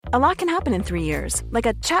A lot can happen in 3 years, like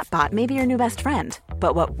a chatbot may be your new best friend.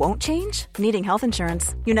 But what won't change? Needing health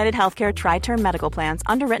insurance. United Healthcare Tri-Term Medical Plans,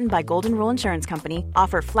 underwritten by Golden Rule Insurance Company,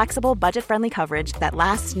 offer flexible, budget-friendly coverage that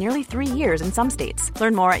lasts nearly 3 years in some states.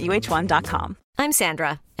 Learn more at uh1.com. I'm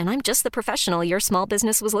Sandra, and I'm just the professional your small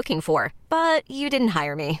business was looking for. But you didn't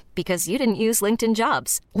hire me because you didn't use LinkedIn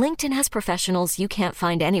Jobs. LinkedIn has professionals you can't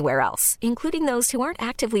find anywhere else, including those who aren't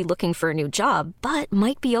actively looking for a new job, but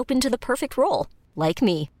might be open to the perfect role, like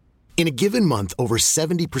me. In a given month, over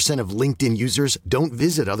 70% of LinkedIn users don't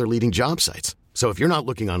visit other leading job sites. So if you're not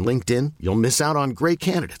looking on LinkedIn, you'll miss out on great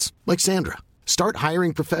candidates like Sandra. Start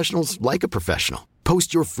hiring professionals like a professional.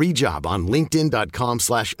 Post your free job on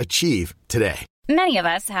linkedin.com/achieve today. Many of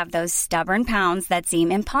us have those stubborn pounds that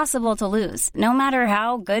seem impossible to lose, no matter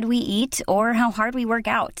how good we eat or how hard we work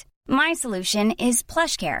out. My solution is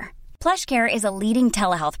PlushCare. PlushCare is a leading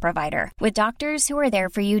telehealth provider with doctors who are there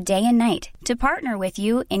for you day and night to partner with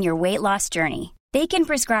you in your weight loss journey. They can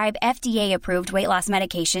prescribe FDA-approved weight loss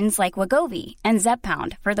medications like Wegovy and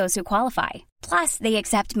Zepbound for those who qualify. Plus, they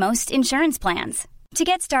accept most insurance plans. To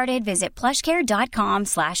get started, visit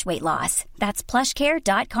plushcare.com/weightloss. That's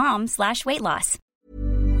plushcare.com/weightloss.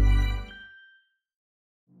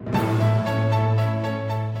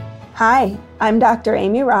 Hi, I'm Dr.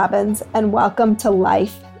 Amy Robbins, and welcome to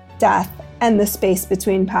Life, Death, and the Space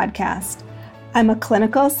Between podcast. I'm a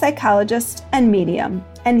clinical psychologist and medium,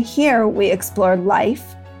 and here we explore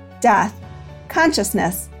life, death,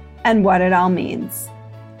 consciousness, and what it all means.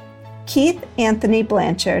 Keith Anthony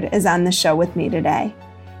Blanchard is on the show with me today.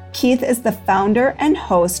 Keith is the founder and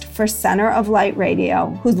host for Center of Light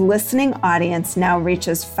Radio, whose listening audience now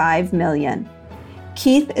reaches 5 million.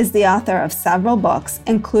 Keith is the author of several books,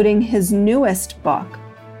 including his newest book,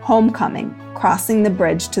 Homecoming: Crossing the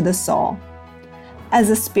Bridge to the Soul. As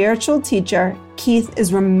a spiritual teacher, Keith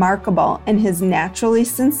is remarkable in his naturally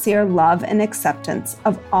sincere love and acceptance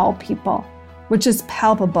of all people, which is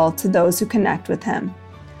palpable to those who connect with him.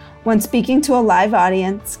 When speaking to a live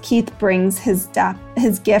audience, Keith brings his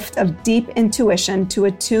gift of deep intuition to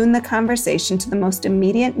attune the conversation to the most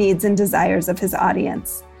immediate needs and desires of his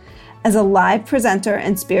audience. As a live presenter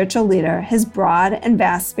and spiritual leader, his broad and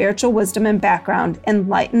vast spiritual wisdom and background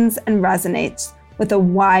enlightens and resonates with a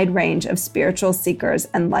wide range of spiritual seekers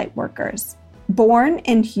and light workers. Born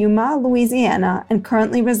in Yuma, Louisiana, and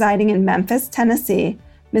currently residing in Memphis, Tennessee,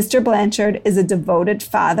 Mr. Blanchard is a devoted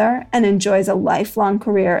father and enjoys a lifelong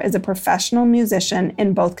career as a professional musician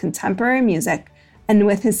in both contemporary music and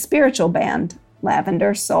with his spiritual band,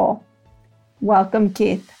 Lavender Soul. Welcome,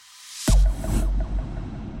 Keith.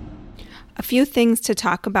 A few things to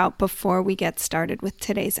talk about before we get started with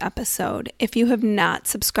today's episode. If you have not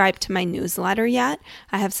subscribed to my newsletter yet,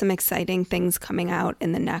 I have some exciting things coming out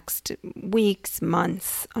in the next weeks,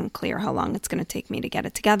 months. Unclear how long it's going to take me to get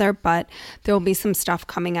it together, but there will be some stuff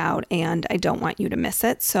coming out and I don't want you to miss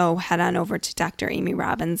it. So head on over to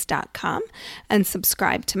dramyrobbins.com and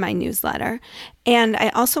subscribe to my newsletter. And I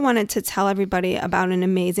also wanted to tell everybody about an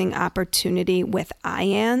amazing opportunity with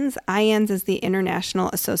IANS. IANS is the International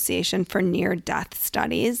Association for Near-Death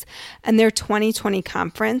Studies, and their 2020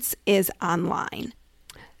 conference is online.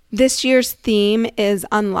 This year's theme is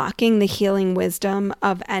Unlocking the Healing Wisdom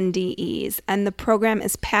of NDEs, and the program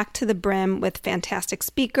is packed to the brim with fantastic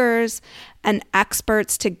speakers and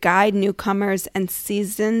experts to guide newcomers and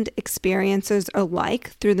seasoned experiencers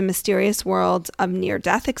alike through the mysterious worlds of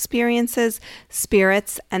near-death experiences,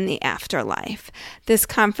 spirits, and the afterlife. This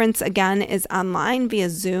conference, again, is online via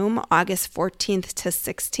Zoom, August 14th to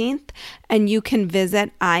 16th, and you can visit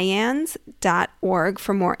ians.org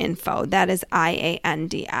for more info. That is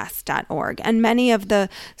iands.org. And many of the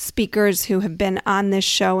speakers who have been on this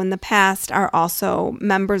show in the past are also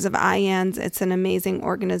members of IANS. It's an amazing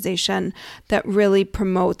organization that really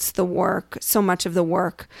promotes the work, so much of the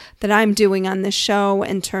work that I'm doing on this show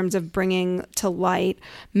in terms of bringing to light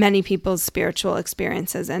many people's spiritual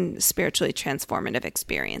experiences and spiritually transformative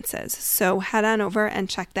experiences. So head on over and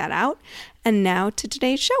check that out. And now to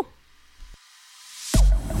today's show.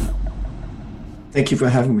 Thank you for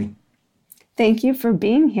having me. Thank you for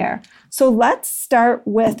being here. So let's start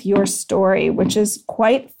with your story, which is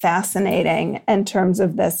quite fascinating in terms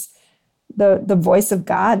of this, the voice of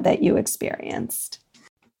God that you experienced.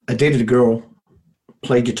 I dated a girl,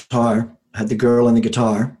 played guitar, had the girl and the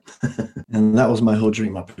guitar, and that was my whole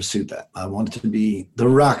dream. I pursued that. I wanted to be the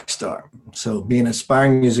rock star. So being an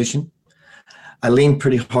aspiring musician, I leaned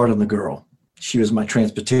pretty hard on the girl. She was my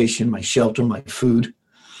transportation, my shelter, my food,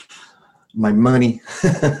 my money,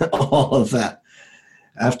 all of that.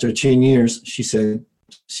 After 10 years, she said,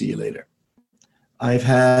 "See you later." I've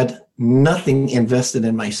had nothing invested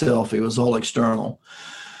in myself. It was all external.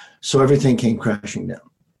 So everything came crashing down.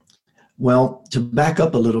 Well, to back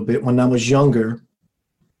up a little bit, when I was younger,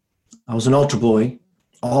 I was an altar boy.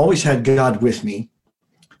 I always had God with me.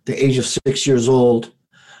 At the age of 6 years old,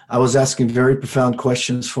 I was asking very profound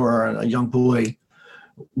questions for a young boy.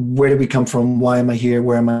 Where did we come from? Why am I here?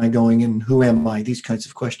 Where am I going? And who am I? These kinds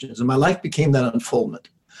of questions. And my life became that unfoldment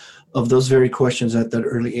of those very questions at that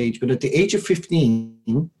early age. But at the age of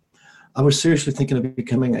 15, I was seriously thinking of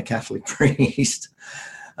becoming a Catholic priest.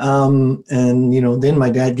 Then my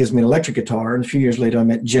dad gives me an electric guitar. And a few years later, I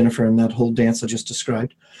met Jennifer and that whole dance I just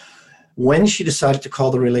described. When she decided to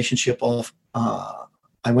call the relationship off,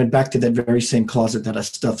 I went back to that very same closet that I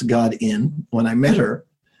stuffed God in when I met her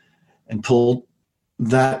and pulled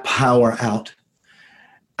that power out.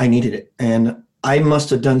 I needed it. And I must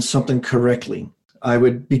have done something correctly. I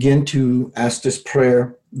would begin to ask this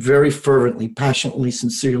prayer very fervently, passionately,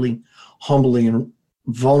 sincerely, humbly, and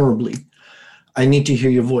vulnerably. I need to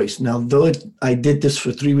hear your voice. Now, though I did this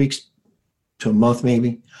for 3 weeks to a month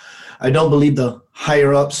maybe, I don't believe the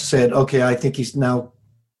higher ups said, okay, I think he's now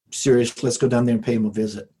serious. Let's go down there and pay him a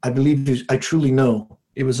visit. I truly know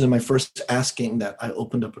it was in my first asking that I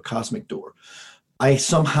opened up a cosmic door. I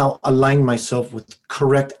somehow aligned myself with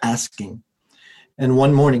correct asking. And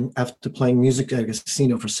one morning, after playing music at a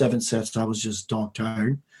casino for 7 sets, I was just dog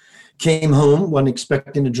tired. Came home, wasn't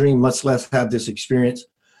expecting a dream, much less have this experience.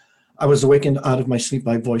 I was awakened out of my sleep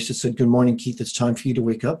by a voice that said, "Good morning, Keith, it's time for you to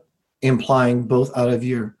wake up," implying both out of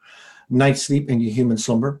your night sleep and your human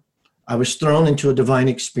slumber. I was thrown into a divine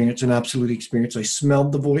experience, an absolute experience. I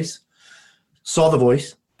smelled the voice, saw the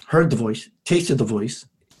voice, heard the voice, tasted the voice,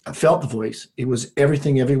 I felt the voice. It was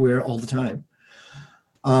everything, everywhere, all the time.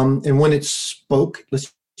 And when it spoke,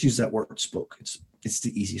 let's use that word, spoke. It's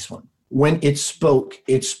the easiest one. When it spoke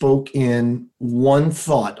in one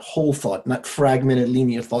thought, whole thought, not fragmented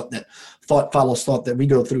linear thought, that thought follows thought that we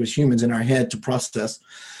go through as humans in our head to process.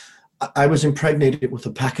 I was impregnated with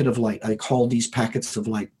a packet of light. I call these packets of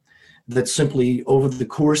light that simply over the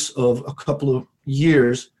course of a couple of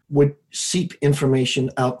years would seep information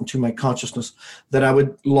out into my consciousness that I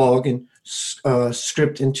would log and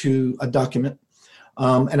script into a document.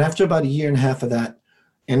 And after about 1.5 years of that,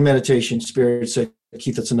 in meditation, Spirit said,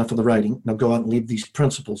 "Keith, that's enough of the writing. Now go out and leave these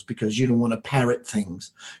principles because you don't want to parrot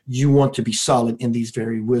things. You want to be solid in these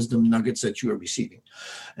very wisdom nuggets that you are receiving."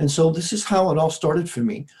 And so this is how it all started for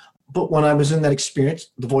me. But when I was in that experience,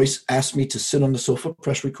 the voice asked me to sit on the sofa,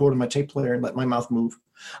 press record on my tape player, and let my mouth move.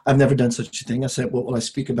 I've never done such a thing. I said, "What will I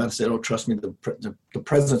speak about?" I said, "Oh, trust me, the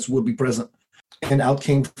presence will be present." And out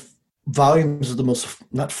came volumes of the most,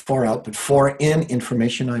 not far out, but far in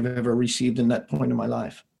information I've ever received in that point in my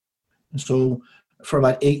life. And so for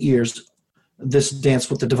about 8 years, this dance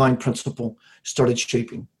with the divine principle started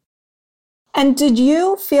shaping. And did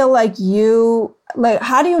you feel like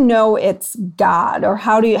how do you know it's God, or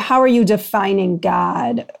how are you defining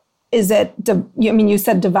God? Is it, you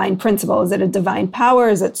said divine principle. Is it a divine power?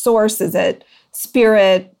 Is it source? Is it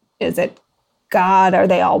spirit? Is it God? Are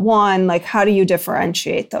they all one? Like, how do you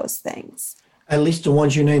differentiate those things? At least the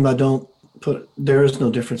ones you name, there is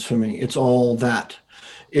no difference for me. It's all that.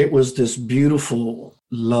 It was this beautiful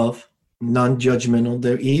love,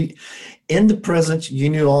 non-judgmental. In the presence, you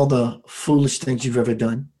knew all the foolish things you've ever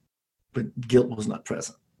done, but guilt was not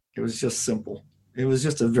present. It was just simple. It was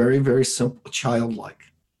just a very, very simple, childlike,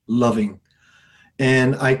 loving.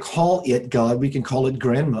 And I call it God. We can call it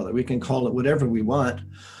grandmother. We can call it whatever we want.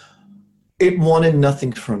 It wanted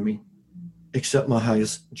nothing from me except my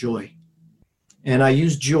highest joy. And I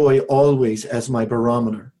use joy always as my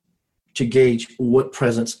barometer to gauge what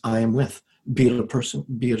presence I am with, be it a person,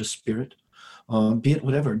 be it a spirit, be it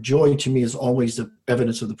whatever. Joy to me is always the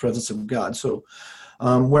evidence of the presence of God. So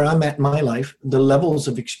where I'm at in my life, the levels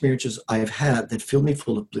of experiences I have had that fill me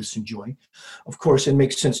full of bliss and joy, of course, it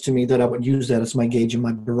makes sense to me that I would use that as my gauge and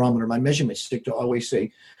my barometer, my measurement stick to always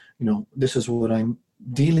say, this is what I'm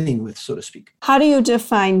dealing with, so to speak. How do you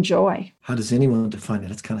define joy? How does anyone define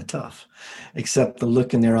it? It's kind of tough, except the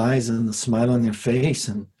look in their eyes and the smile on their face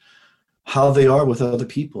and how they are with other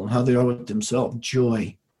people and how they are with themselves.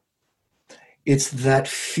 Joy. It's that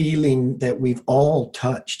feeling that we've all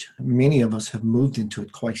touched. Many of us have moved into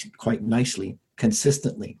it quite nicely,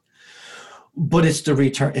 consistently. But it's the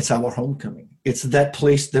return. It's our homecoming. It's that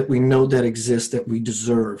place that we know that exists, that we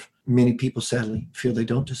deserve. Many people, sadly, feel they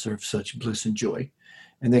don't deserve such bliss and joy.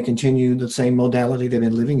 And they continue the same modality they've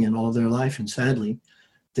been living in all of their life. And sadly,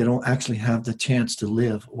 they don't actually have the chance to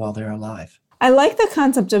live while they're alive. I like the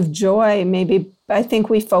concept of joy. Maybe I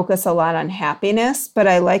think we focus a lot on happiness, but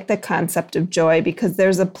I like the concept of joy because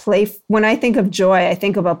there's when I think of joy, I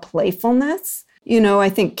think of a playfulness. I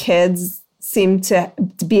think kids seem to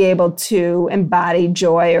be able to embody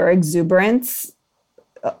joy or exuberance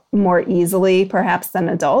more easily, perhaps, than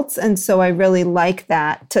adults. And so I really like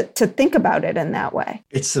that, to think about it in that way.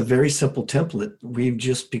 It's a very simple template. We've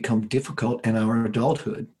just become difficult in our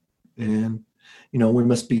adulthood. And, we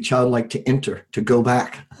must be childlike to enter, to go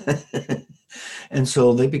back. And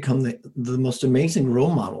so they become the most amazing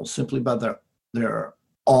role models simply by their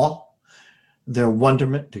awe, their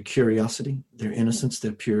wonderment, their curiosity, their innocence,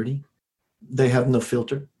 their purity. They have no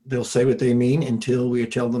filter. They'll say what they mean until we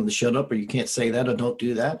tell them to shut up, or you can't say that, or don't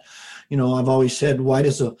do that. I've always said, why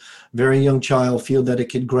does a very young child feel that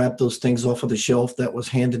it could grab those things off of the shelf that was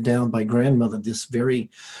handed down by grandmother, this very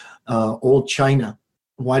old china?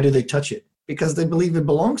 Why do they touch it? Because they believe it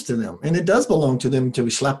belongs to them. And it does belong to them until we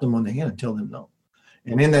slap them on the hand and tell them no.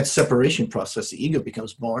 And in that separation process, the ego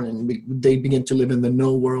becomes born, and they begin to live in the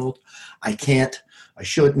no world. I can't, I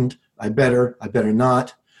shouldn't, I better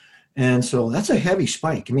not. And so that's a heavy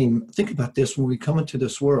spike. Think about this. When we come into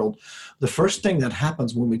this world, the first thing that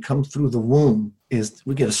happens when we come through the womb is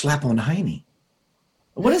we get a slap on the hiney.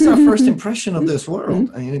 What is our first impression of this world?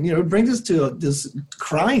 It brings us to this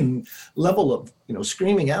crying level of,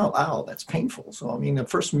 screaming out loud. That's painful. So, the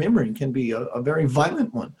first memory can be a very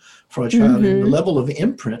violent one for a child. And the level of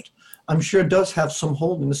imprint, I'm sure, does have some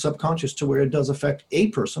hold in the subconscious to where it does affect a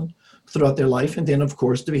person throughout their life. And then, of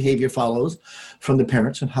course, the behavior follows from the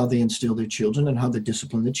parents and how they instill their children and how they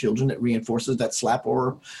discipline the children. It reinforces that slap,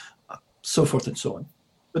 or so forth and so on.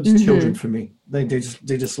 But it's children for me. They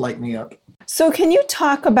just light me up. So can you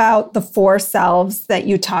talk about the 4 selves that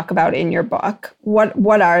you talk about in your book?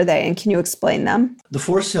 What are they, and can you explain them? The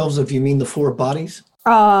 4 selves, if you mean the 4 bodies?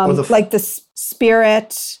 Like the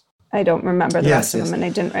spirit. I don't remember the rest of them, and I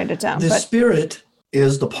didn't write it down. The spirit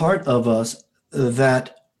is the part of us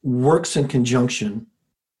that works in conjunction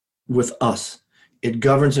with us. It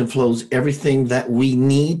governs and flows everything that we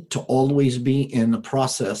need to always be in the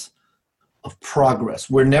process of progress.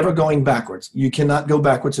 We're never going backwards. You cannot go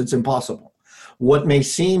backwards. It's impossible. What may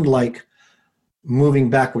seem like moving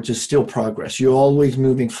backwards is still progress. You're always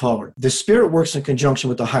moving forward. The spirit works in conjunction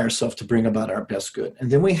with the higher self to bring about our best good. And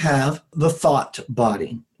then we have the thought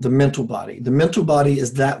body, the mental body. The mental body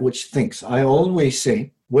is that which thinks. I always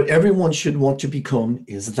say what everyone should want to become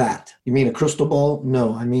is that. You mean a crystal ball?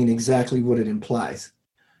 No, I mean exactly what it implies.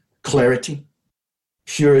 Clarity,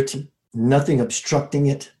 purity, nothing obstructing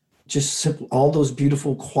it. Just simple, all those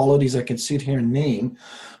beautiful qualities I can sit here and name,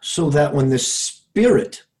 so that when the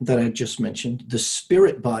spirit that I just mentioned, the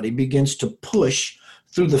spirit body, begins to push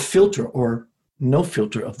through the filter, or no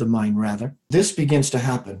filter of the mind rather, this begins to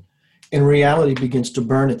happen. And reality begins to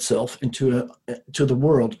burn itself into to the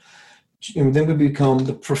world. And then we become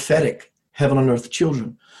the prophetic heaven on earth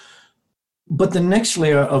children. But the next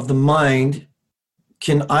layer of the mind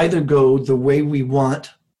can either go the way we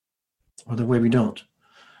want or the way we don't.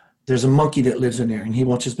 There's a monkey that lives in there, and he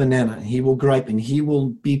wants his banana, and he will gripe, and he will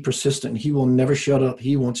be persistent, and he will never shut up.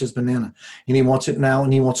 He wants his banana, and he wants it now,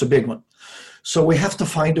 and he wants a big one. So we have to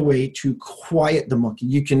find a way to quiet the monkey.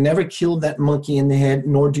 You can never kill that monkey in the head,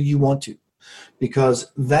 nor do you want to,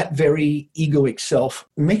 because that very egoic self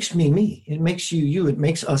makes me me. It makes you you. It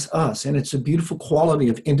makes us us, and it's a beautiful quality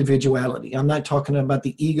of individuality. I'm not talking about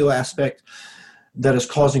the ego aspect that is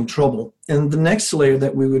causing trouble. And the next layer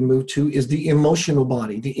that we would move to is the emotional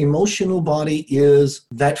body. The emotional body is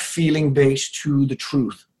that feeling base to the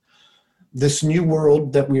truth. This new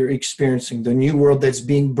world that we're experiencing, the new world that's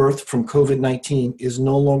being birthed from COVID-19, is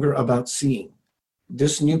no longer about seeing.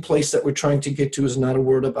 This new place that we're trying to get to is not a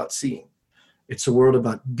word about seeing. It's a word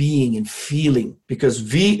about being and feeling, because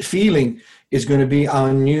feeling is going to be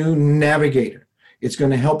our new navigator. It's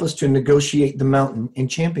going to help us to negotiate the mountain and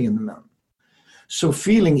champion the mountain. So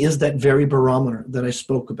feeling is that very barometer that I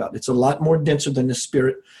spoke about. It's a lot more denser than the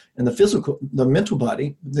spirit and the physical, the mental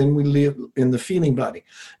body, than we live in the feeling body.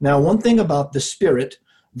 Now, one thing about the spirit,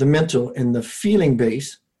 the mental, and the feeling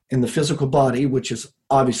base in the physical body, which is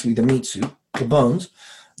obviously the meat suit, the bones,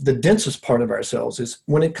 the densest part of ourselves, is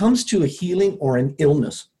when it comes to a healing or an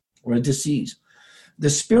illness or a disease, the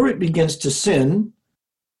spirit begins to sin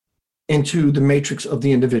into the matrix of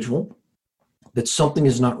the individual that something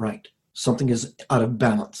is not right. Something is out of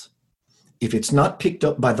balance. If it's not picked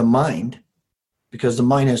up by the mind, because the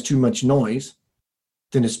mind has too much noise,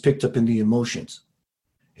 then it's picked up in the emotions.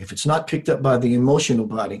 If it's not picked up by the emotional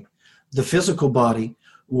body, the physical body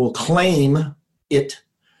will claim it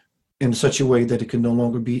in such a way that it can no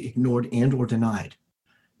longer be ignored and or denied.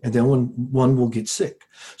 And then one will get sick.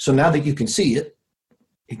 So now that you can see it,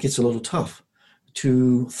 it gets a little tough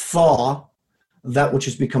to thaw that which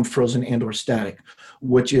has become frozen and or static,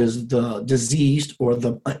 which is the diseased or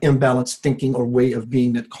the imbalanced thinking or way of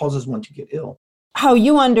being that causes one to get ill. How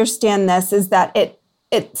you understand this is that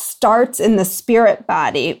it starts in the spirit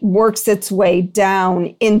body, works its way down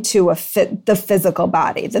into the physical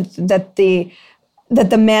body, that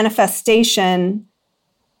the manifestation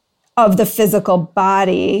of the physical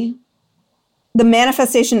body, the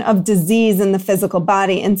manifestation of disease in the physical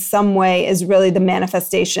body in some way is really the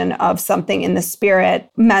manifestation of something in the spirit,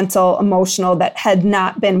 mental, emotional, that had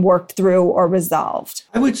not been worked through or resolved.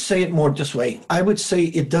 I would say it more this way. I would say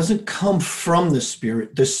it doesn't come from the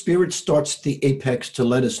spirit. The spirit starts at the apex to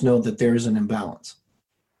let us know that there is an imbalance.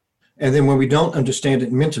 And then when we don't understand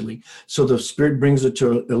it mentally, so the spirit brings it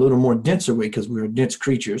to a little more denser way, because we're dense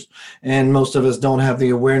creatures, and most of us don't have the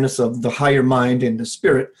awareness of the higher mind and the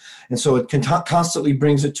spirit. And so it constantly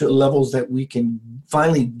brings it to levels that we can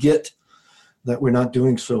finally get that we're not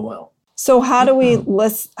doing so well. So how do we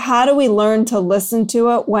learn to listen to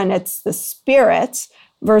it when it's the spirit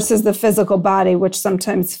versus the physical body, which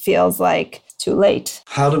sometimes feels like too late?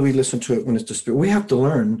 How do we listen to it when it's the spirit? We have to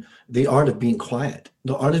learn the art of being quiet.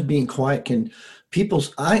 The art of being quiet can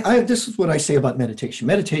this is what I say about meditation.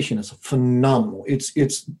 Meditation is phenomenal. It's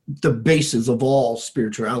the basis of all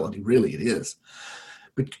spirituality, really it is.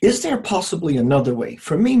 But is there possibly another way?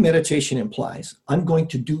 For me, meditation implies I'm going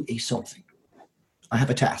to do something. I have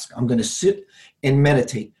a task. I'm going to sit and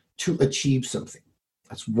meditate to achieve something.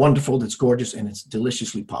 That's wonderful, that's gorgeous, and it's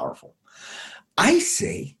deliciously powerful. I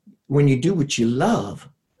say when you do what you love,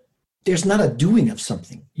 there's not a doing of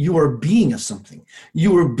something. You are being of something.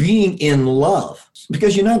 You are being in love,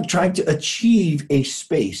 because you're not trying to achieve a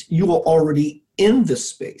space. You are already in the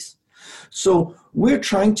space. So we're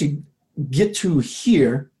trying to get to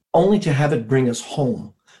here only to have it bring us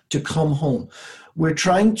home, to come home. We're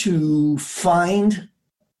trying to find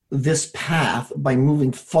this path by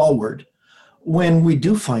moving forward. When we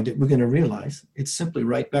do find it, we're going to realize it's simply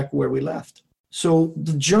right back where we left. So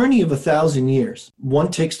the journey of 1,000 years, one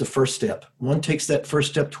takes the first step. One takes that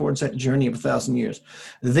first step towards that journey of 1,000 years.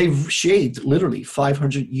 They've shaved literally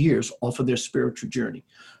 500 years off of their spiritual journey,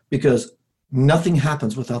 because nothing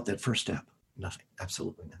happens without that first step. Nothing,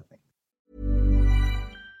 absolutely nothing.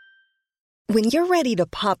 When you're ready to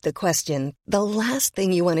pop the question, the last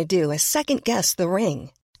thing you want to do is second guess the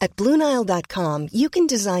ring. At BlueNile.com, you can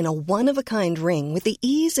design a one-of-a-kind ring with the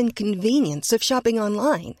ease and convenience of shopping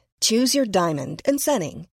online. Choose your diamond and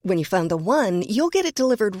setting. When you find the one, you'll get it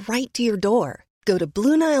delivered right to your door. Go to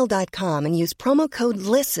BlueNile.com and use promo code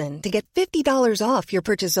LISTEN to get $50 off your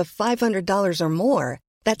purchase of $500 or more.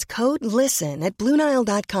 That's code LISTEN at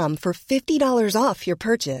BlueNile.com for $50 off your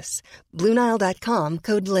purchase. BlueNile.com,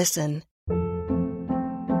 code LISTEN.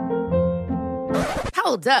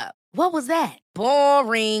 Hold up. What was that?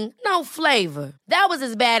 Boring. No flavor. That was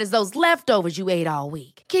as bad as those leftovers you ate all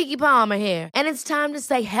week. Keke Palmer here. And it's time to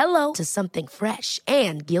say hello to something fresh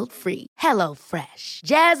and guilt-free. Hello Fresh.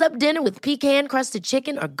 Jazz up dinner with pecan-crusted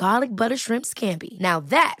chicken or garlic butter shrimp scampi. Now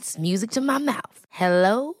that's music to my mouth.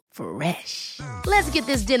 Hello Fresh. Let's get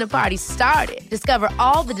this dinner party started. Discover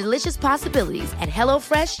all the delicious possibilities at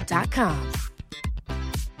HelloFresh.com.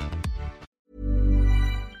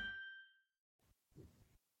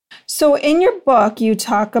 So in your book, you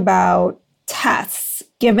talk about tests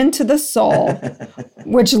given to the soul,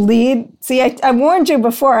 which lead... See, I warned you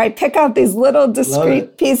before. I pick out these little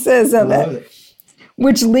discrete pieces of it,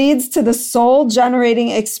 which leads to the soul-generating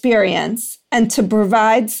experience and to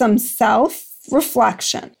provide some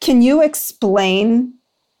self-reflection. Can you explain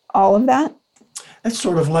all of that? That's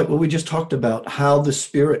sort of like what we just talked about, how the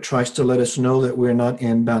spirit tries to let us know that we're not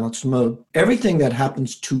in balanced mode. Everything that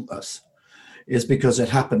happens to us is because it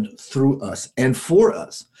happened through us and for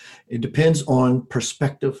us. It depends on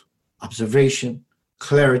perspective, observation,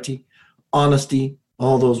 clarity, honesty,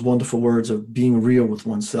 all those wonderful words of being real with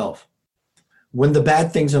oneself. When the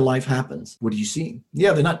bad things in life happens, what do you see?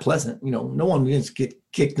 Yeah, they're not pleasant. No one gets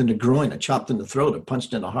kicked in the groin or chopped in the throat or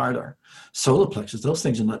punched in the heart or solar plexus. Those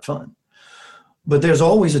things are not fun. But there's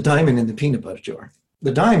always a diamond in the peanut butter jar.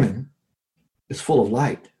 The diamond is full of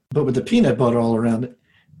light, but with the peanut butter all around it,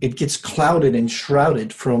 it gets clouded and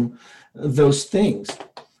shrouded from those things.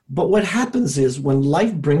 But what happens is when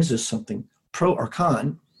life brings us something, pro or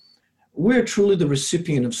con, we're truly the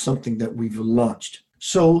recipient of something that we've launched.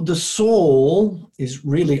 So the soul is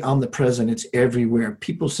really omnipresent. It's everywhere.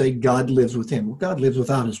 People say God lives within. Well, God lives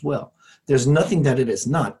without as well. There's nothing that it is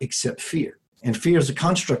not except fear. And fear is a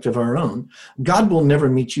construct of our own. God will never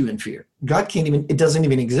meet you in fear. It doesn't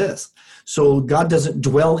even exist. So God doesn't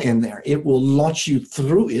dwell in there. It will launch you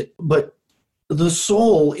through it. But the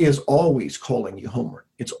soul is always calling you homeward.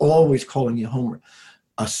 It's always calling you home,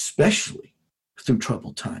 especially through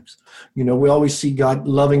troubled times. You know, we always see God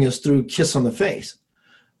loving us through a kiss on the face.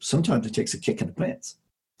 Sometimes it takes a kick in the pants.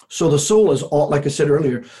 So the soul is all, like I said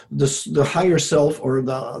earlier, the higher self or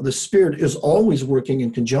the spirit is always working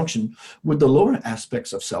in conjunction with the lower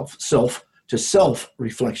aspects of self to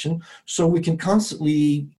self-reflection. So we can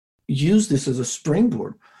constantly use this as a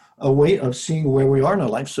springboard, a way of seeing where we are in our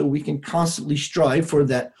life, so we can constantly strive for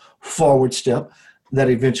that forward step that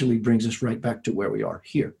eventually brings us right back to where we are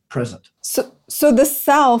here, present. So the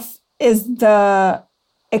self is the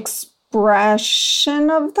expression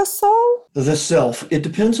of the soul? The self, it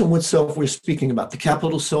depends on what self we're speaking about, the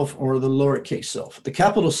capital self or the lowercase self. The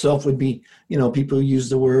capital self would be, you know, people use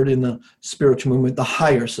the word in the spiritual movement, the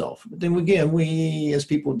higher self. But then again, we as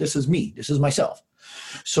people, this is me, this is myself.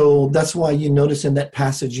 So that's why you notice in that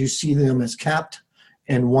passage, you see them as capped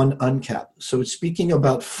and one uncapped. So it's speaking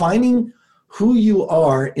about finding who you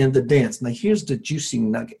are in the dance. Now, here's the juicy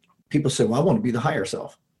nugget. People say, well, I want to be the higher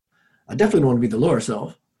self. I definitely want to be the lower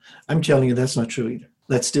self. I'm telling you, that's not true either.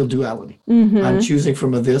 That's still duality. Mm-hmm. I'm choosing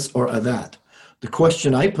from a this or a that. The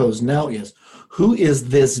question I pose now is, who is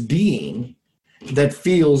this being that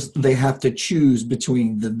feels they have to choose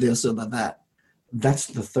between the this or the that? That's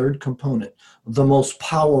the third component, the most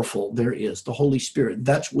powerful there is, the Holy Spirit.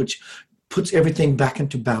 That's which puts everything back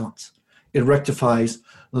into balance. It rectifies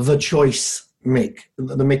the choice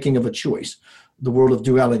the making of a choice. The world of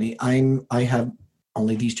duality. I have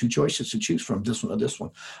only these two choices to choose from, this one or this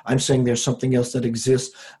one. I'm saying there's something else that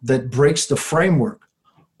exists that breaks the framework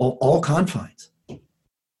of all confines,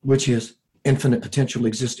 which is infinite potential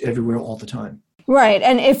exists everywhere all the time. Right.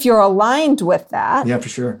 And if you're aligned with that, yeah, for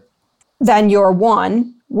sure, then you're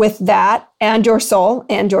one with that and your soul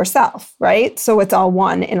and yourself, right? So it's all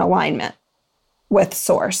one in alignment with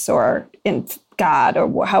source or in God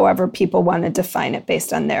or however people want to define it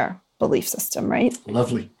based on their belief system, right?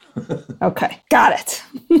 Lovely. Okay, got it.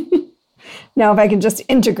 Now, if I can just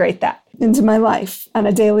integrate that into my life on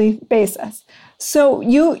a daily basis. So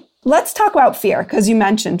let's talk about fear, because you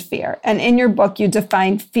mentioned fear. And in your book, you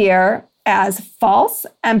define fear as false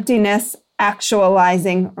emptiness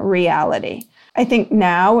actualizing reality. I think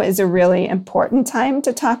now is a really important time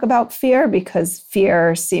to talk about fear, because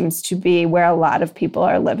fear seems to be where a lot of people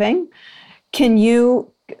are living. Can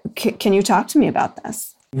you talk to me about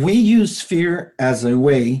this? We use fear as a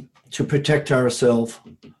way to protect ourselves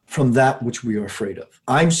from that which we are afraid of.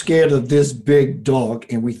 I'm scared of this big dog,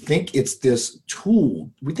 and we think it's this tool.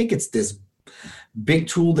 We think it's this big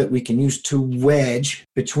tool that we can use to wedge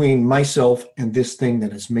between myself and this thing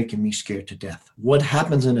that is making me scared to death. What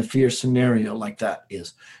happens in a fear scenario like that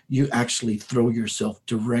is you actually throw yourself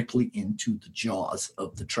directly into the jaws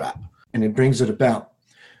of the trap, and it brings it about.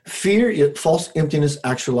 Fear is false emptiness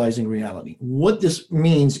actualizing reality. What this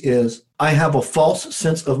means is I have a false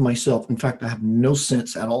sense of myself. In fact, I have no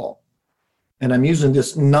sense at all. And I'm using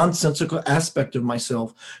this nonsensical aspect of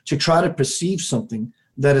myself to try to perceive something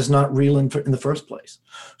that is not real in the first place.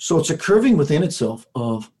 So it's a curving within itself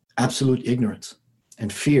of absolute ignorance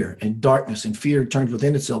and fear and darkness, and fear turns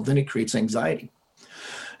within itself. Then it creates anxiety.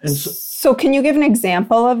 And so can you give an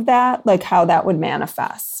example of that, like how that would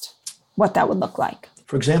manifest, what that would look like?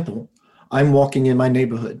 For example, I'm walking in my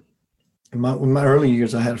neighborhood. In my early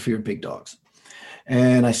years, I had a fear of big dogs.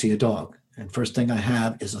 And I see a dog. And first thing I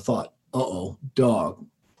have is a thought, uh-oh, dog.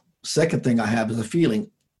 Second thing I have is a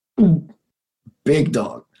feeling, big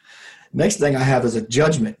dog. Next thing I have is a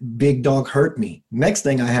judgment, big dog hurt me. Next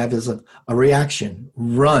thing I have is a reaction,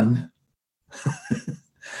 run.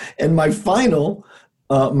 And my final,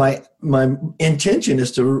 my intention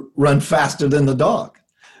is to run faster than the dog.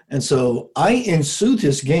 And so I ensue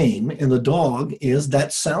this game, and the dog is that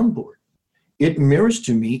soundboard. It mirrors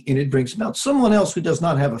to me, and it brings about. Someone else who does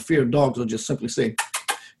not have a fear of dogs will just simply say,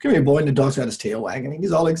 come here, boy, and the dog's got his tail wagging.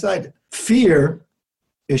 He's all excited. Fear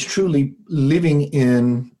is truly living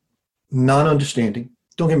in non-understanding.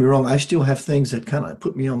 Don't get me wrong, I still have things that kind of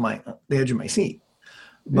put me on the edge of my seat.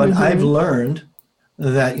 But I've learned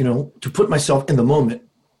that, to put myself in the moment,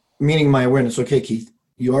 meaning my awareness, okay, Keith,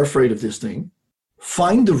 you are afraid of this thing.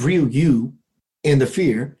 Find the real you in the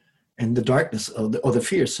fear, and the darkness of the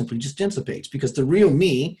fear simply just dissipates, because the real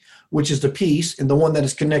me, which is the peace, and the one that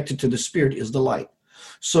is connected to the spirit, is the light.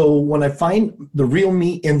 So when I find the real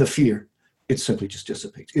me in the fear, it simply just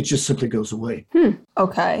dissipates. It just simply goes away.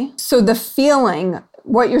 Okay. So the feeling,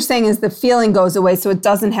 what you're saying is the feeling goes away, so it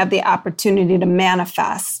doesn't have the opportunity to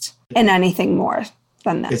manifest in anything more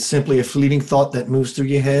than that. It's simply a fleeting thought that moves through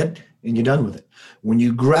your head, and you're done with it. When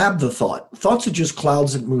you grab the thoughts are just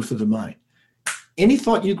clouds that move through the mind. Any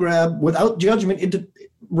thought you grab without judgment,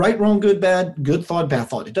 right, wrong, good thought, bad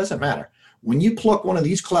thought, it doesn't matter. When you pluck one of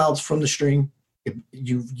these clouds from the stream,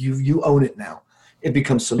 you own it now. It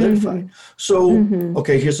becomes solidified. So,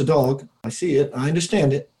 okay, here's a dog. I see it. I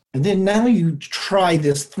understand it. And then now you try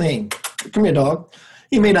this thing. Come here, dog.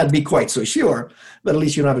 You may not be quite so sure, but at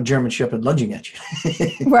least you don't have a German Shepherd lunging at you.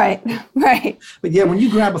 Right. But yeah, when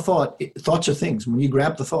you grab a thought, thoughts are things. When you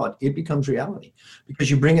grab the thought, it becomes reality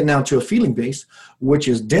because you bring it now to a feeling base, which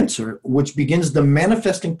is denser, which begins the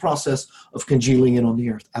manifesting process of congealing it on the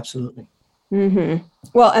earth. Absolutely.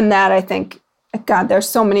 Well, and that, I think, God, there's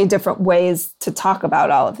so many different ways to talk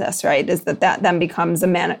about all of this, right? Is that then becomes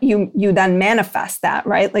you then manifest that,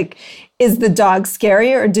 right? Like, is the dog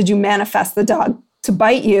scary, or did you manifest the dog to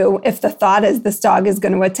bite you? If the thought is this dog is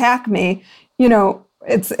going to attack me,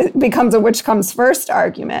 it becomes a which comes first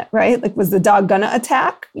argument, right? Like, was the dog going to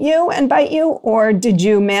attack you and bite you, or did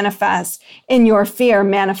you manifest in your fear,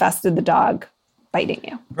 manifested the dog biting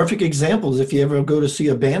you? Perfect example is if you ever go to see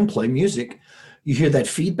a band play music, you hear that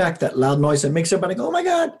feedback, that loud noise that makes everybody go, oh my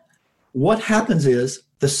God. What happens is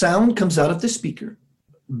the sound comes out of the speaker,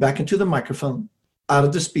 back into the microphone, out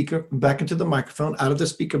of the speaker, back into the microphone, out of the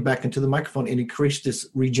speaker, back into the microphone, and it creates this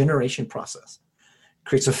regeneration process. It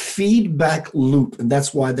creates a feedback loop, and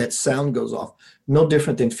that's why that sound goes off. No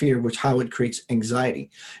different than fear, which how it creates anxiety.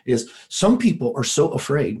 Is some people are so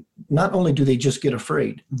afraid, not only do they just get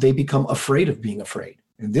afraid, they become afraid of being afraid.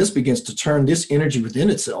 And this begins to turn this energy within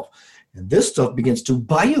itself. And this stuff begins to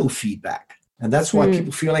biofeedback. And that's why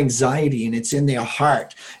people feel anxiety, and it's in their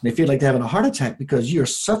heart. And they feel like they're having a heart attack because you're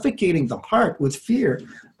suffocating the heart with fear.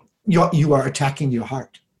 You are attacking your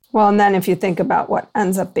heart. Well, and then if you think about what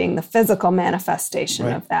ends up being the physical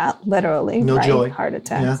manifestation of that, literally, no joy. Heart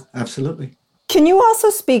attacks. Yeah, absolutely. Can you also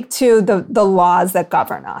speak to the laws that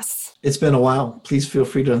govern us? It's been a while. Please feel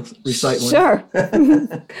free to recite one. Sure.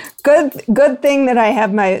 Good thing that I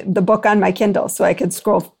have the book on my Kindle so I could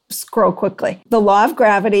scroll quickly. The law of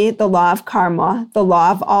gravity, the law of karma, the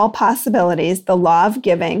law of all possibilities, the law of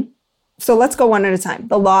giving. So let's go one at a time.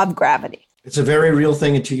 The law of gravity. It's a very real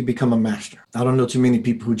thing until you become a master. I don't know too many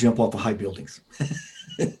people who jump off of high buildings.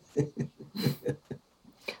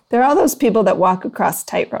 There are all those people that walk across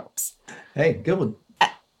tightropes. Hey, good one.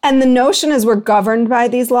 And the notion is we're governed by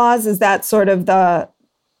these laws. Is that sort of the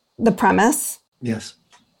premise? Yes.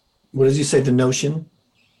 What does he say, the notion?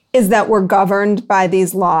 Is that we're governed by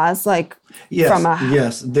these laws, like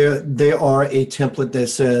yes. There are a template that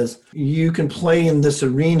says you can play in this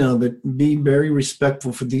arena, but be very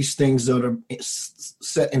respectful for these things that are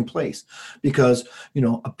set in place. Because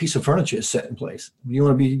a piece of furniture is set in place.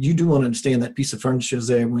 You do want to understand that piece of furniture is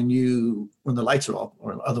there when the lights are off,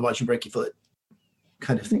 or otherwise you break your foot,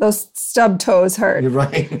 kind of thing. Those stub toes hurt. You're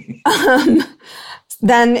right.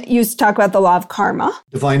 Then you talk about the law of karma.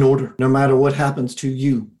 Divine order. No matter what happens to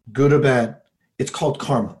you, good or bad, it's called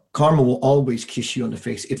karma. Karma will always kiss you on the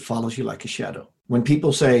face. It follows you like a shadow. When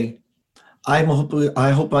people say, I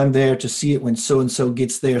hope I'm there to see it when so-and-so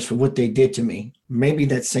gets theirs for what they did to me, maybe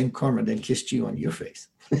that same karma then kissed you on your face.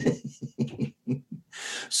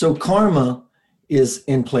 So karma is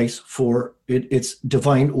in place for it. It's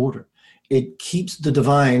divine order. It keeps the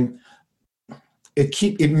divine.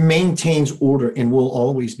 It maintains order and will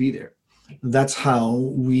always be there. That's how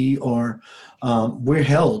we are. We're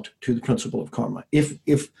held to the principle of karma. If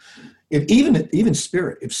even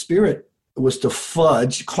spirit, if spirit was to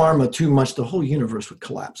fudge karma too much, the whole universe would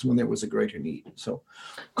collapse when there was a greater need. So,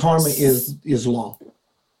 karma is law.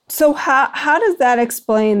 So how does that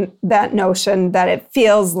explain that notion that it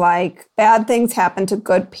feels like bad things happen to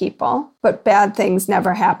good people, but bad things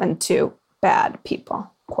never happen to bad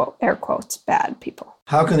people? Quote, air quotes, bad people.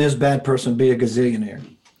 How can this bad person be a gazillionaire?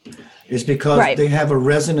 It's because they have a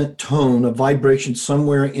resonant tone, a vibration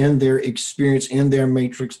somewhere in their experience, in their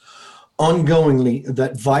matrix, ongoingly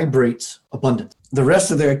that vibrates abundance. The rest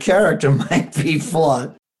of their character might be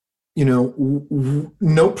flawed.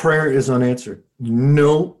 No prayer is unanswered.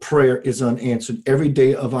 No prayer is unanswered. Every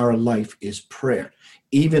day of our life is prayer,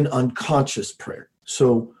 even unconscious prayer.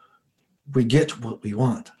 So we get what we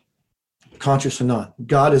want. Conscious or not,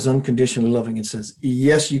 God is unconditionally loving and says,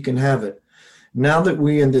 yes, you can have it. Now that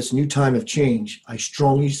we're in this new time of change, I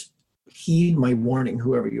strongly heed my warning,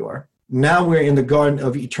 whoever you are. Now we're in the garden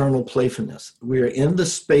of eternal playfulness. We're in the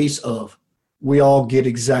space of we all get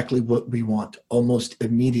exactly what we want almost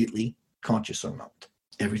immediately, conscious or not.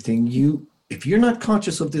 If you're not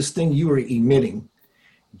conscious of this thing you are emitting,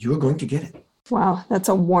 you're going to get it. Wow, that's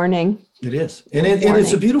a warning. It is. And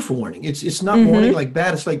it's a beautiful warning. It's not warning like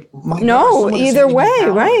bad. It's like, either way,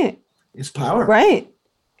 right? It's power. Right.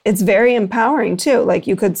 It's very empowering too. Like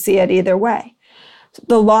you could see it either way.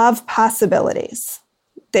 The law of possibilities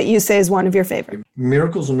that you say is one of your favorite.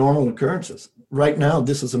 Miracles are normal occurrences. Right now,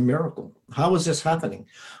 this is a miracle. How is this happening?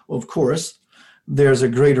 Well, of course, there's a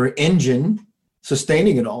greater engine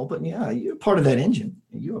sustaining it all, but yeah, you're part of that engine.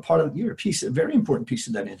 You're a piece, a very important piece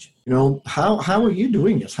of that engine. You know, how are you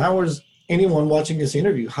doing this? How is anyone watching this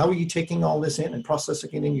interview? How are you taking all this in and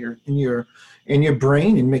processing it in your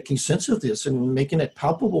brain and making sense of this and making it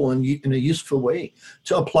palpable and in a useful way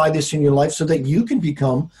to apply this in your life so that you can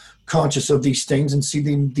become conscious of these things and see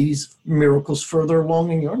these miracles further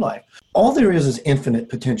along in your life? All there is infinite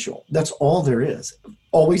potential. That's all there is.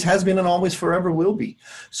 Always has been and always forever will be.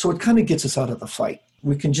 So it kind of gets us out of the fight.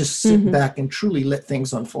 We can just sit back and truly let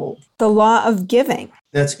things unfold. The law of giving.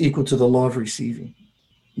 That's equal to the law of receiving.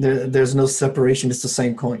 There's no separation. It's the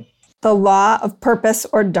same coin. The law of purpose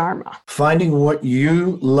or dharma. Finding what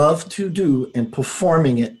you love to do and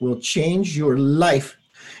performing it will change your life.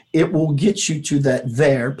 It will get you to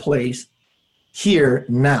that place here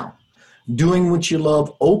now. Doing what you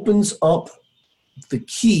love opens up the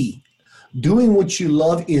key. Doing what you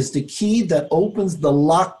love is the key that opens the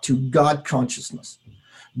lock to God consciousness.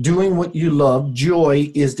 Doing what you love, joy,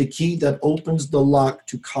 is the key that opens the lock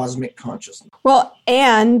to cosmic consciousness. Well,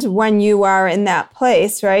 and when you are in that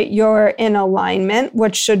place, right, you're in alignment,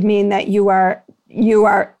 which should mean that you are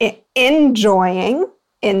enjoying,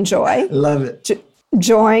 Love it.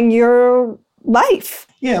 enjoying your life.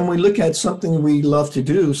 Yeah, and we look at something we love to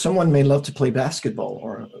do. Someone may love to play basketball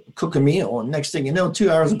or cook a meal, and next thing you know,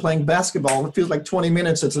 2 hours of playing basketball, it feels like 20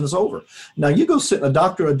 minutes and it's over. Now you go sit in a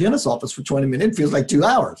doctor or a dentist's office for 20 minutes, it feels like 2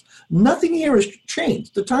 hours. Nothing here has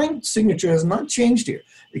changed. The time signature has not changed here,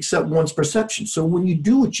 except one's perception. So when you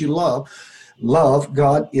do what you love,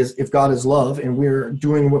 if God is love and we're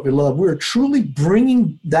doing what we love, we're truly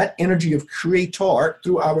bringing that energy of creator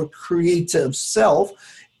through our creative self.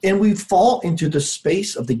 And we fall into the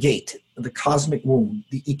space of the gate, the cosmic womb,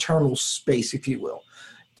 the eternal space, if you will.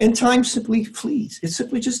 And time simply flees. It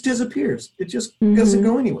simply just disappears. It just doesn't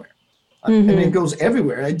go anywhere. And it goes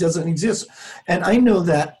everywhere. It doesn't exist. And I know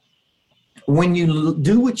that when you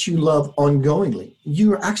do what you love ongoingly,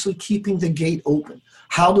 you're actually keeping the gate open.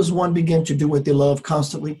 How does one begin to do what they love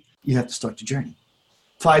constantly? You have to start the journey.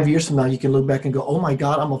 5 years from now, you can look back and go, oh my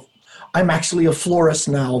God, I'm actually a florist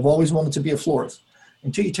now. I've always wanted to be a florist.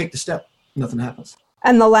 Until you take the step, nothing happens.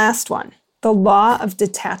 And the last one, the law of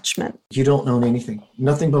detachment. You don't own anything.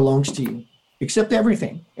 Nothing belongs to you except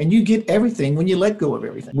everything. And you get everything when you let go of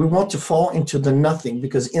everything. We want to fall into the nothing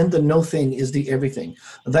because in the no thing is the everything.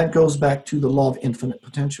 That goes back to the law of infinite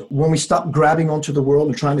potential. When we stop grabbing onto the world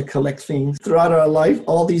and trying to collect things throughout our life,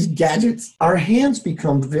 all these gadgets, our hands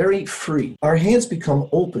become very free. Our hands become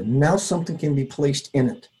open. Now something can be placed in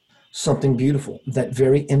it. Something beautiful, that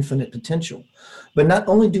very infinite potential. But not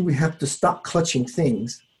only do we have to stop clutching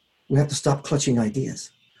things, we have to stop clutching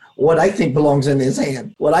ideas. What I think belongs in his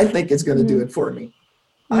hand, what I think is going to do it for me.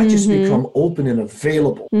 I just become open and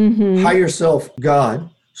available. Higher self, God,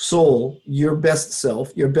 soul, your best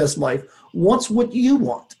self, your best life, wants what you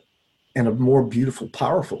want in a more beautiful,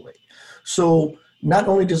 powerful way. So not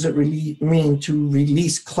only does it really mean to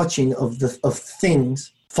release clutching of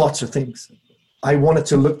things, thoughts are things. I want it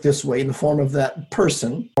to look this way in the form of that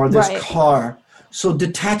person or this car. So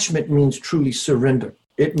detachment means truly surrender.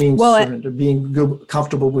 It means surrender, being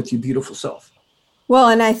comfortable with your beautiful self. Well,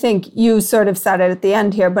 and I think you sort of said it at the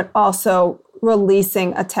end here, but also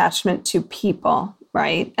releasing attachment to people,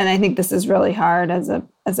 right? And I think this is really hard as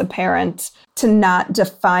a parent to not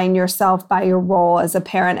define yourself by your role as a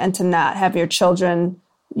parent and to not have your children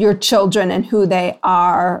and who they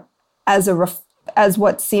are as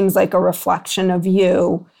what seems like a reflection of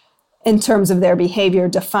you in terms of their behavior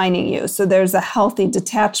defining you. So there's a healthy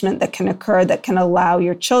detachment that can occur that can allow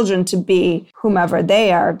your children to be whomever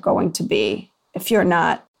they are going to be if you're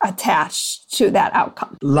not attached to that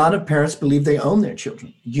outcome. A lot of parents believe they own their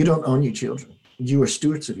children. You don't own your children. You are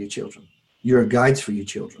stewards of your children. You're guides for your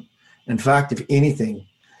children. In fact, if anything,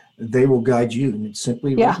 they will guide you. And it's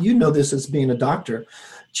simply, you know this as being a doctor.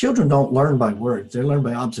 Children don't learn by words. They learn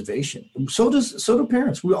by observation. So do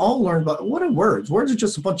parents. We all learn by, what are words? Words are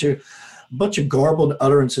just a bunch of garbled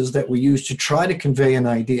utterances that we use to try to convey an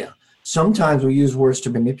idea. Sometimes we use words to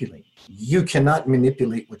manipulate. You cannot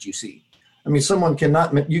manipulate what you see. I mean, someone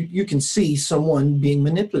cannot, you can see someone being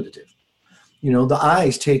manipulative. You know, the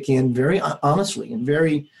eyes take in very honestly and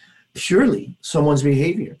very purely someone's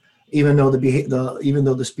behavior. Even though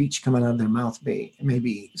the speech coming out of their mouth may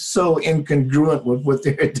be so incongruent with what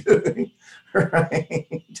they're doing,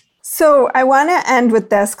 right? So I want to end with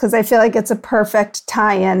this because I feel like it's a perfect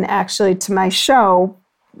tie-in actually to my show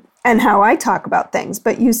and how I talk about things.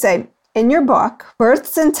 But you say in your book,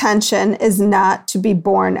 birth's intention is not to be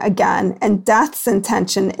born again, and death's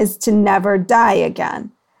intention is to never die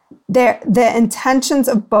again. The intentions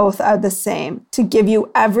of both are the same, to give you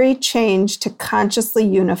every change to consciously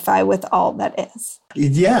unify with all that is.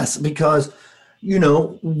 Yes, because,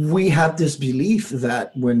 we have this belief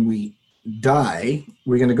that when we die,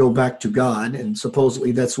 we're going to go back to God, and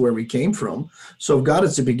supposedly that's where we came from. So if God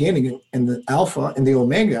is the beginning and the Alpha and the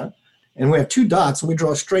Omega, and we have two dots, and we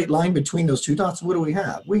draw a straight line between those two dots, what do we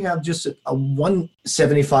have? We have just a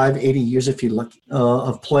 175, 80 years, if you're lucky,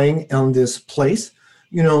 of playing on this place.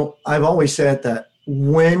 I've always said that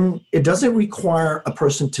when it doesn't require a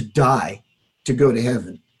person to die to go to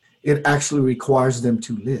heaven, it actually requires them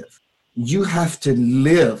to live. You have to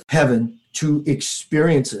live heaven to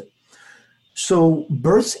experience it. So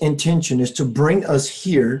birth's intention is to bring us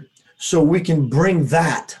here so we can bring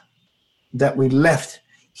that we left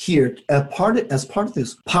here as part of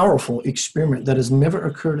this powerful experiment that has never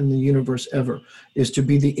occurred in the universe ever, is to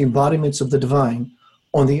be the embodiments of the divine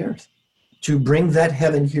on the earth, to bring that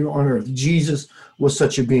heaven here on earth. Jesus was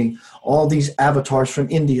such a being. All these avatars from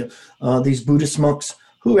India, these Buddhist monks,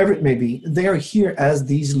 whoever it may be, they are here as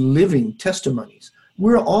these living testimonies.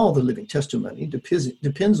 We're all the living testimony.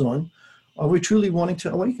 Depends on, are we truly wanting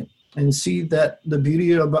to awaken and see that the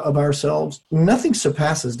beauty of ourselves? Nothing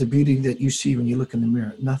surpasses the beauty that you see when you look in the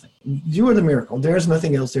mirror. Nothing. You are the miracle. There's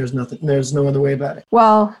nothing else. There's nothing. There's no other way about it.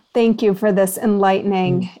 Well, thank you for this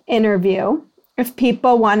enlightening interview. If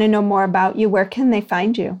people want to know more about you, where can they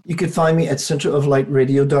find you? You could find me at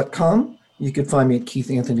centeroflightradio.com. You could find me at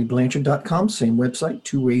keithanthonyblanchard.com, same website,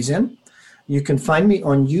 2 ways in. You can find me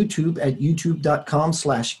on YouTube at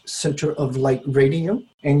youtube.com/centeroflightradio.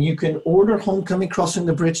 And you can order Homecoming Crossing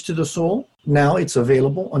the Bridge to the Soul. Now it's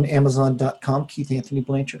available on Amazon.com, Keith Anthony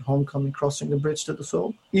Blanchard, Homecoming Crossing the Bridge to the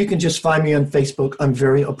Soul. You can just find me on Facebook. I'm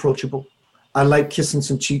very approachable. I like kissing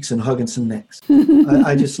some cheeks and hugging some necks.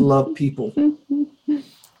 I just love people.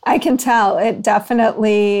 I can tell. It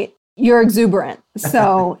definitely, you're exuberant.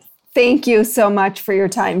 So thank you so much for your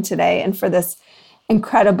time today and for this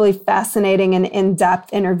incredibly fascinating and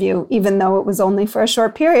in-depth interview. Even though it was only for a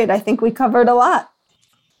short period, I think we covered a lot.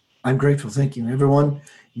 I'm grateful. Thank you. Everyone,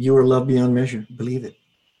 you are loved beyond measure. Believe it.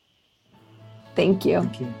 Thank you.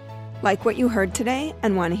 Thank you. Like what you heard today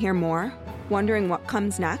and want to hear more? Wondering what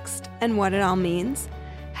comes next and what it all means?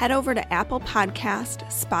 Head over to Apple Podcast,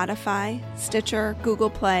 Spotify, Stitcher, Google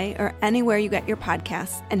Play, or anywhere you get your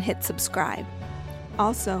podcasts and hit subscribe.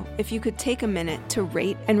 Also, if you could take a minute to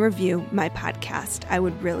rate and review my podcast, I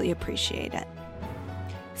would really appreciate it.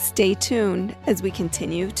 Stay tuned as we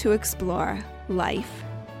continue to explore life,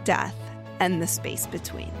 death, and the space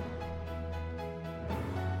between.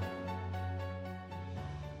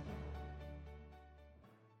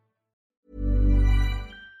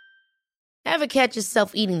 Ever catch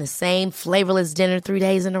yourself eating the same flavorless dinner 3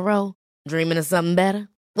 days in a row? Dreaming of something better?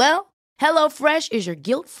 Well, HelloFresh is your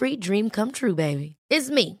guilt-free dream come true, baby. It's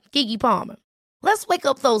me, Keke Palmer. Let's wake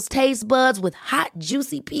up those taste buds with hot,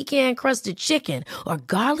 juicy pecan-crusted chicken or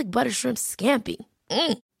garlic butter shrimp scampi.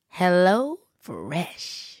 Hello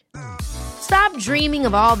Fresh. Stop dreaming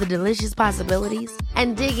of all the delicious possibilities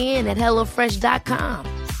and dig in at HelloFresh.com.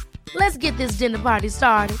 Let's get this dinner party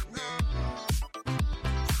started.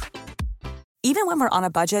 Even when we're on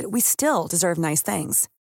a budget, we still deserve nice things.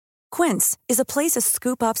 Quince is a place to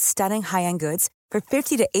scoop up stunning high-end goods for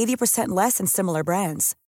 50 to 80% less than similar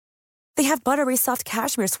brands. They have buttery soft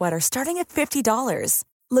cashmere sweaters starting at $50,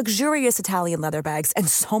 luxurious Italian leather bags, and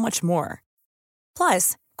so much more.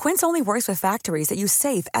 Plus, Quince only works with factories that use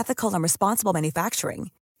safe, ethical, and responsible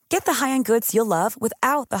manufacturing. Get the high-end goods you'll love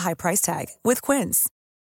without the high price tag with Quince.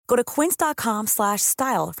 Go to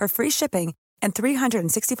quince.com/style for free shipping and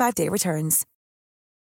 365-day returns.